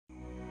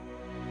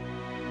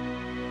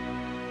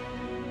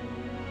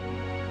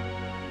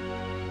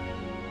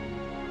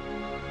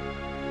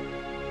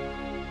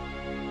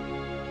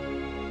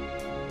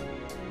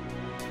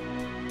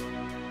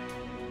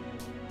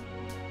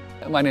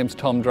My name's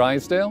Tom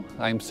Drysdale.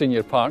 I'm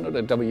Senior Partner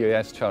at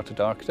WAS Chartered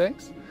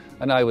Architects,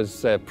 and I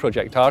was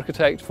Project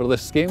Architect for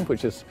this scheme,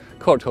 which is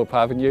Courthope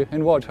Avenue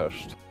in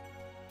Wadhurst.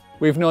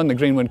 We've known the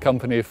Greenwood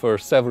Company for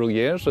several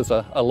years as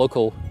a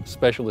local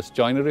specialist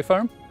joinery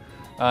firm,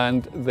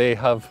 and they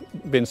have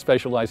been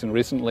specialising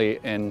recently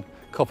in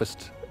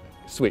coppiced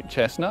sweet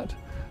chestnut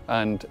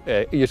and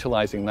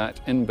utilising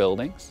that in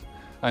buildings,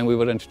 and we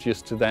were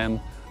introduced to them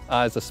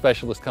as a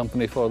specialist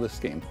company for this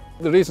scheme.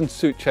 The reason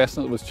sweet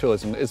chestnut was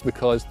chosen is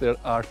because there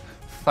are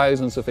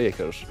thousands of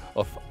acres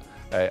of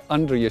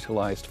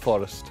underutilised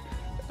forest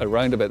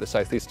around about the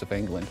southeast of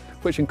England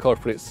which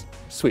incorporates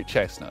sweet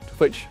chestnut,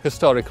 which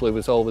historically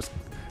was always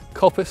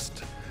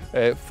coppiced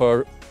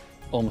for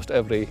almost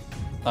every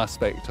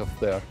aspect of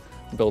their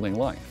building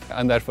life,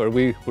 and therefore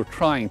we were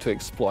trying to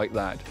exploit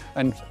that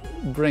and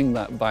bring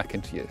that back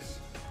into use.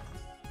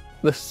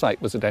 This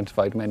site was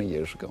identified many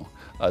years ago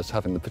as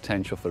having the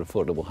potential for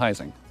affordable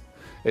housing.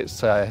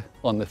 It's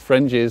on the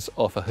fringes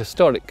of a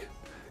historic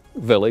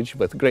village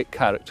with great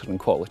character and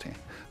quality,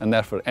 and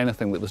therefore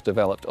anything that was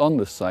developed on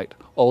this site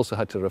also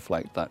had to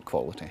reflect that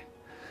quality.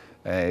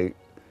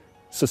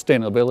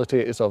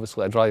 Sustainability is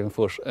obviously a driving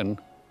force in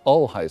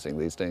all housing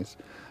these days,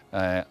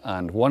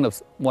 and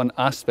one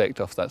aspect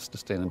of that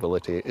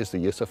sustainability is the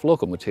use of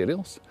local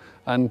materials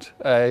and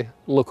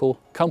local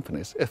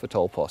companies, if at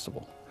all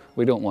possible.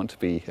 We don't want to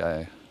be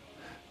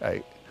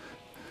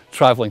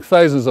travelling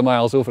thousands of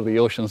miles over the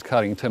oceans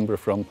carrying timber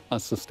from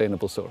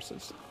unsustainable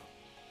sources.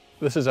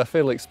 This is a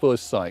fairly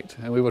exposed site,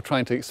 and we were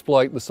trying to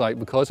exploit the site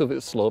because of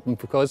its slope and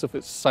because of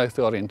its south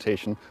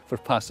orientation for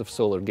passive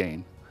solar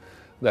gain.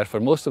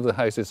 Therefore, most of the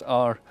houses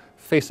are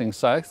facing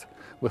south,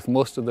 with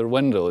most of their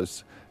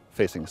windows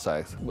facing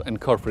south,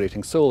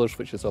 incorporating solars,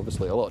 which is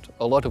obviously a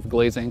lot of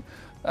glazing,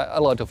 a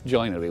lot of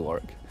joinery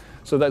work.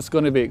 So that's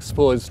going to be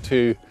exposed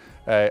to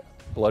a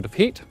lot of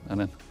heat,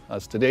 and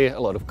as today, a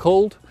lot of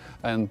cold,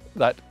 and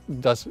that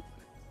does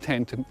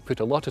tend to put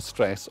a lot of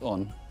stress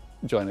on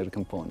joinery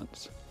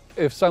components.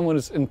 If someone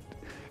is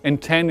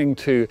intending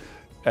to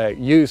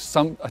use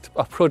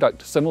a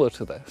product similar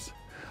to this,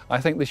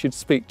 I think they should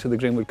speak to the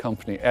Greenwood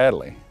Company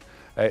early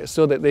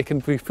so that they can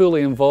be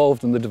fully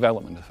involved in the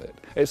development of it.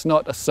 It's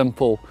not a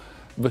simple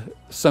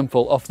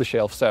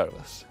off-the-shelf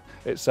service.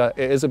 It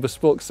is a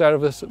bespoke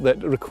service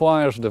that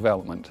requires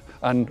development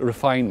and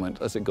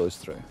refinement as it goes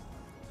through.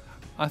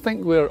 I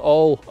think we're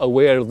all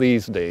aware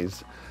these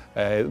days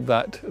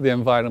that the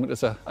environment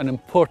is an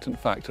important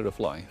factor of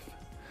life,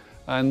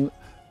 and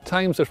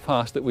times are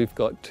past that we've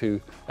got to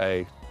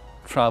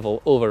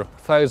travel over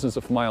thousands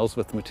of miles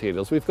with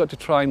materials. We've got to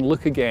try and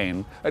look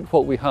again at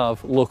what we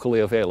have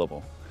locally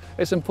available.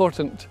 It's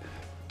important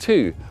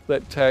too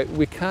that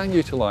we can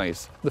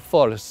utilise the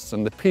forests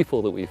and the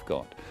people that we've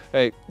got.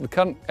 The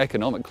current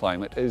economic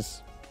climate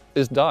is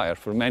dire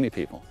for many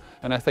people,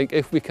 and I think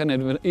if we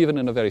can, even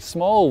in a very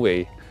small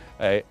way,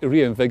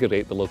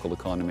 reinvigorate the local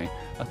economy,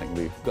 I think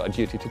we've got a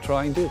duty to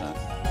try and do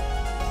that.